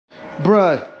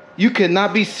Bruh, you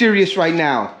cannot be serious right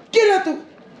now. Get out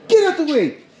the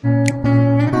way.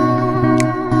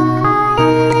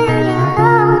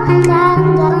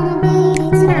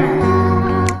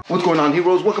 What's going on,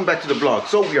 heroes? Welcome back to the vlog.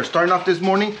 So we are starting off this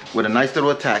morning with a nice little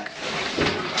attack.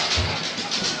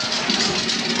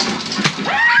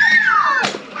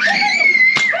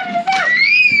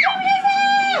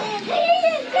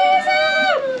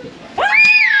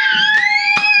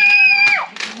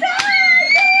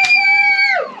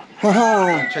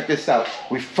 Haha, check this out.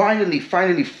 We finally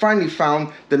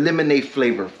found the lemonade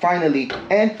flavor. Finally.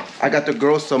 And I got the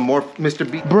girls some more Mr.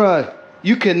 B. Bruh,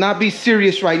 you cannot be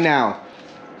serious right now.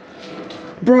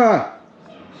 Bruh,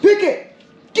 pick it.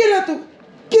 Get out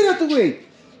the way.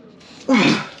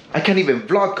 I can't even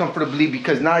vlog comfortably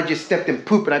because now I just stepped in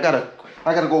poop and I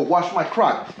gotta go wash my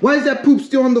crock. Why is that poop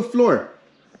still on the floor?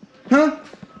 Huh?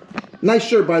 Nice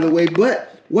shirt, by the way, but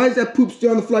why is that poop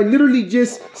still on the floor? I literally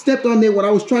just stepped on there when I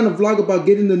was trying to vlog about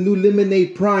getting the new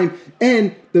Lemonade Prime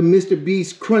and the Mr.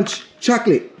 Beast Crunch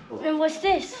Chocolate. And what's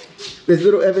this? This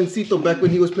little Evancito back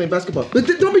when he was playing basketball. But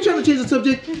don't be trying to change the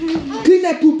subject. Clean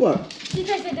that poop up. You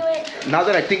guys can do it. Now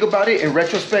that I think about it, in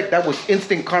retrospect, that was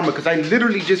instant karma because I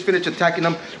literally just finished attacking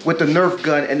him with the Nerf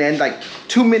gun and then like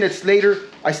 2 minutes later,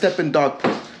 I step in dog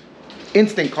poop.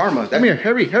 Instant karma. Come here,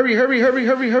 hurry.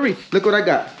 Look what I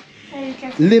got.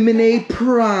 Lemonade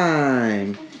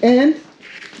Prime and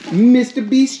Mr.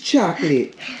 Beast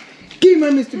Chocolate. Give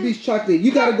me my Mr. Beast Chocolate.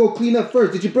 You gotta go clean up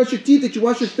first. Did you brush your teeth? Did you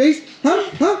wash your face?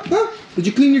 Huh? Did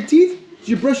you clean your teeth? Did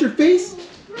you brush your face?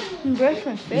 Brush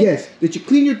my face? Yes. Did you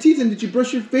clean your teeth and did you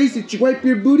brush your face? Did you wipe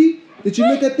your booty? Did you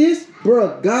look at this?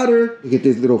 Bruh, got her. Look at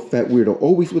this little fat weirdo.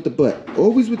 Always with the butt.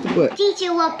 Always with the butt.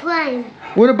 Teacher, what Prime?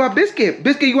 What about Biscuit?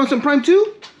 Biscuit, you want some Prime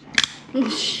too?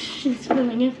 It's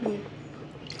really new for me.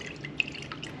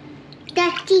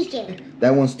 That's teacher.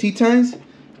 That one's tea times.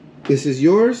 This is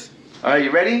yours. All right, you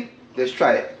ready? Let's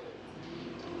try it.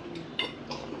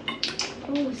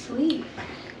 Oh, sweet.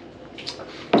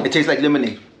 It tastes like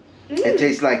lemonade. It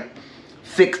tastes like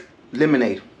thick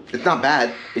lemonade. It's not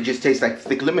bad. It just tastes like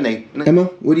thick lemonade. Emma,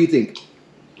 what do you think?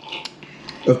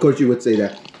 Of course you would say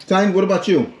that. Tyne, what about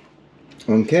you?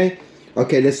 Okay.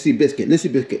 Okay, let's see Biscuit. Let's see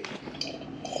Biscuit. He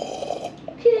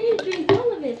didn't drink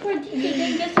all of it. Poor TJ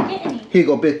didn't get to get any. Here you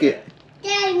go, Biscuit.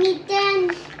 Tell me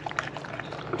then.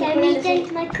 Tell me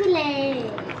then my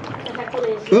Kool-Aid.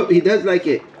 Oh, he does like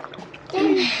it.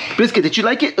 Biscuit, did you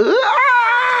like it?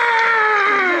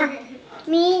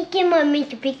 Me, give my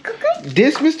Mr. Beast cookies.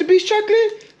 This Mr. Beast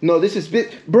chocolate? No, this is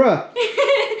Bruh.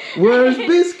 Where's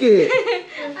Biscuit?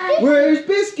 Where's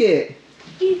Biscuit?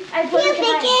 I put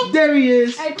it There he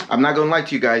is. I'm not gonna lie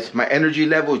to you guys. My energy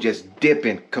level is just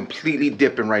dipping, completely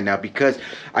dipping right now because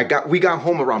we got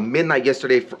home around midnight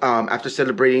yesterday after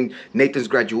celebrating Nathan's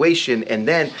graduation, and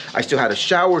then I still had a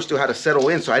shower, still had to settle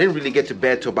in, so I didn't really get to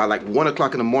bed till about like 1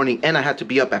 o'clock in the morning, and I had to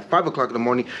be up at 5 o'clock in the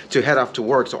morning to head off to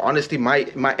work. So honestly,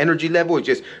 my energy level is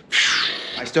just.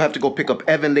 I still have to go pick up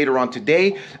Evan later on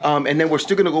today, and then we're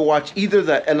still gonna go watch either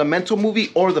the Elemental movie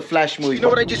or the Flash movie. You know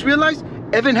what I just realized?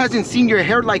 Evan hasn't seen your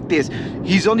hair like this.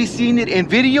 He's only seen it in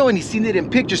video and he's seen it in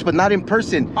pictures, but not in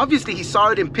person. Obviously, he saw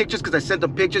it in pictures because I sent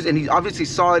him pictures, and he obviously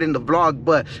saw it in the vlog,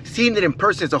 but seeing it in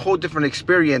person is a whole different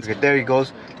experience. Okay, there he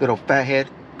goes, little fat head.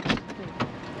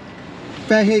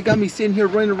 Fat head got me sitting here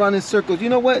running around in circles. You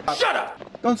know what? Shut up!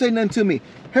 Don't say nothing to me.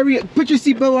 Hurry up, put your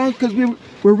seatbelt on because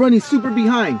we're running super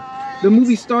behind. The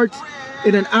movie starts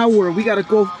in an hour. We gotta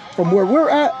go from where we're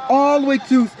at all the way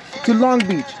to Long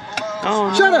Beach.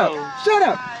 Oh, Shut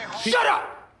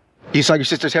up! You saw your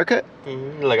sister's haircut?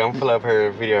 Look, I'm full of her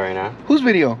video right now. Whose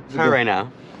video? Her right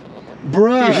now.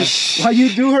 Bruh, why you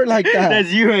do her like that? That's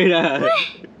you right now.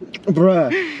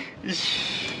 Bruh.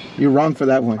 You're wrong for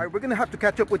that one. All right, we're gonna have to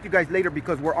catch up with you guys later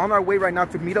because we're on our way right now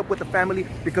to meet up with the family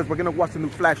because we're gonna watch the new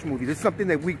Flash movie. This is something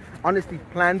that we honestly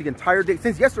planned the entire day,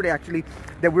 since yesterday actually,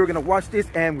 that we were gonna watch this,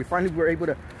 and we finally were able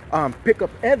to pick up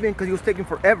Evan because he was taking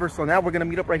forever. So now we're gonna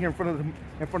meet up right here in front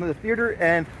of the theater,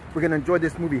 and we're gonna enjoy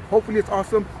this movie. Hopefully it's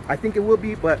awesome. I think it will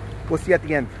be, but we'll see at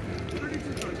the end.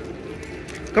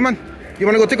 Come on, you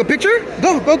wanna go take a picture?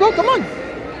 Go, come on.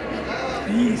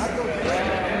 Peace.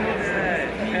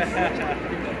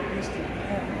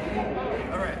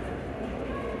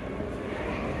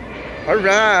 All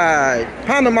right,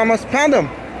 pound them, mamas, pound them.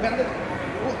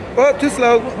 Oh, too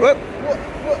slow. Whoop.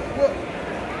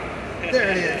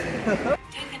 There it is.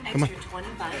 Come on.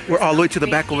 We're all the way to the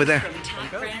back over there.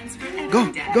 Go.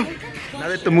 Now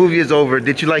that the movie is over,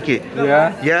 did you like it?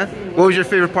 Yeah. Yeah? What was your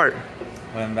favorite part?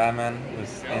 When Batman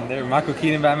was in there, Michael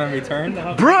Keaton Batman returned.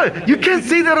 Bruh, you can't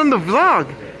say that on the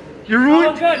vlog. You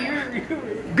ruined? Oh god, you're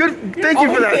Good, thank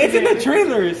you for that. It's in the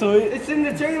trailer, so it's in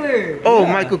the trailer. Oh,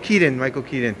 Yeah. Michael Keaton.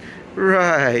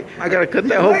 Right. I gotta cut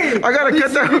that whole. quiet. I gotta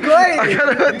cut that. Be quiet. I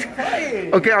gotta.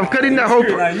 Quiet. Okay, I'm cutting that whole.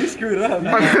 You screwed up.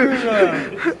 You screwed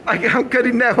up. I'm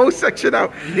cutting that whole section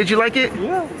out. Did you like it?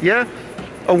 Yeah. Yeah.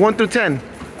 A 1 through 10.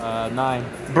 9.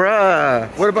 Bruh.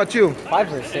 What about you?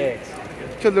 5 or 6.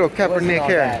 It's your little Kaepernick all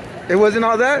hair. It wasn't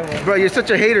all that? Bro, you're such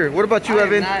a hater. What about you,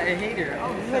 Evan? Not a hater.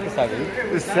 Oh, it's like a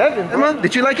 7. It's 7. Emma,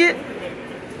 did you like it?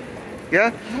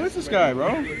 Yeah? Who is this guy,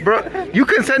 bro? Bro, you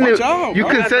consented. Watch out, You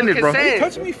bro. consented, bro. What are you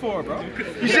touching me for, bro?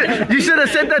 You should have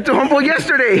said that to Humble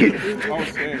yesterday. Oh,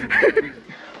 shit.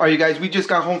 All right, you guys, we just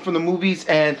got home from the movies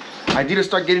and I need to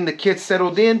start getting the kids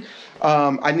settled in.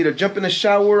 I need to jump in the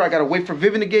shower. I got to wait for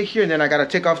Vivian to get here and then I got to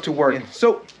take off to work.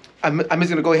 So I'm just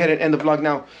going to go ahead and end the vlog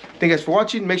now. Thank you guys for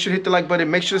watching. Make sure to hit the like button.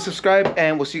 Make sure to subscribe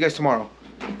and we'll see you guys tomorrow.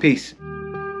 Peace.